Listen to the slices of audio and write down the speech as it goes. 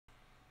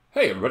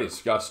Hey everybody, it's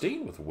Scott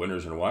Steen with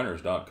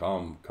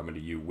winnersandwhiners.com coming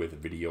to you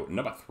with video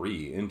number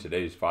 3 in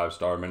today's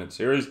 5-Star Minute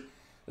series.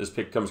 This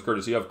pick comes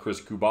courtesy of Chris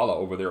Kubala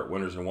over there at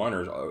Winners and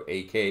Whiners,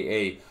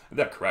 a.k.a.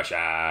 The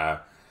Crusher.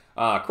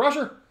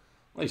 Crusher?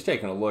 Well, he's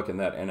taking a look in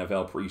that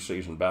NFL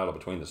preseason battle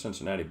between the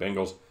Cincinnati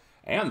Bengals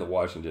and the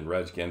Washington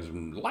Redskins,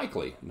 and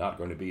likely not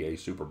going to be a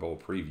Super Bowl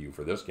preview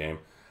for this game.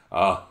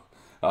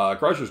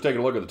 Crusher's taking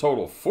a look at the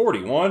total of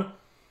 41.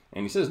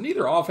 And he says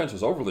neither offense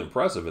was overly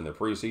impressive in the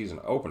preseason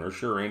opener.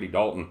 Sure, Andy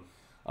Dalton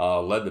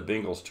led the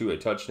Bengals to a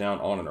touchdown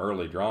on an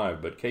early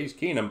drive, but Case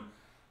Keenum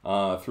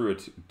threw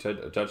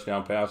a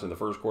touchdown pass in the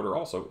first quarter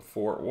also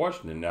for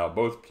Washington. Now,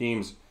 both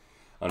teams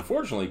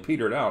unfortunately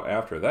petered out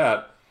after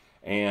that,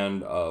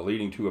 and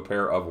leading to a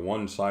pair of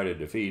one-sided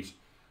defeats,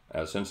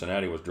 as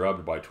Cincinnati was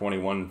drubbed by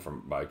 21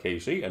 by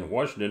KC, and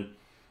Washington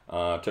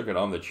took it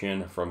on the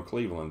chin from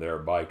Cleveland there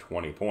by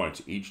 20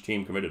 points. Each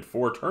team committed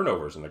 4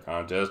 turnovers in the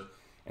contest,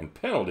 and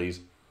penalties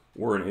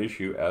were an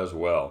issue as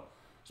well.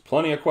 There's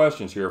plenty of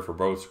questions here for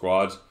both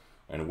squads,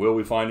 and will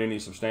we find any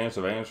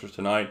substantive answers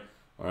tonight?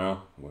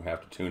 Well, we'll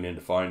have to tune in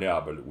to find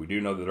out, but we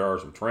do know that there are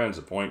some trends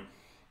that point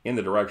in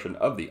the direction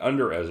of the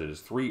under, as it is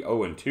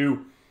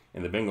 3-0-2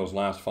 in the Bengals'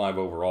 last 5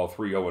 overall,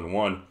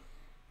 3-0-1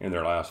 in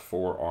their last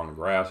 4 on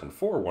grass, and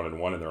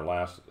 4-1-1 in their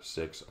last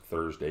 6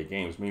 Thursday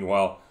games.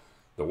 Meanwhile,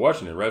 the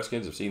Washington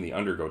Redskins have seen the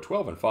under go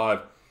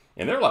 12-5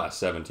 in their last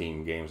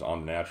 17 games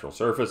on the natural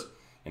surface.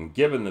 And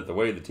given that the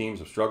way the teams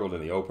have struggled in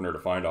the opener to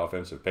find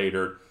offensive pay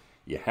dirt,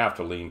 you have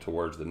to lean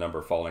towards the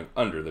number falling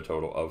under the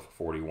total of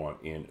 41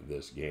 in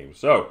this game.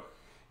 So,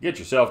 get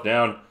yourself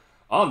down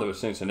on those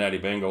Cincinnati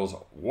Bengals,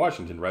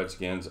 Washington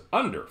Redskins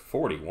under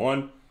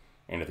 41.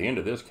 And at the end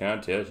of this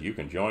contest, you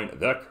can join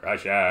the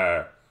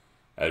Crusher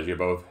as you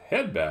both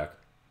head back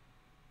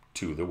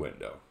to the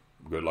window.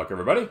 Good luck,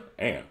 everybody,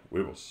 and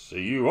we will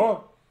see you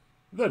on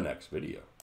the next video.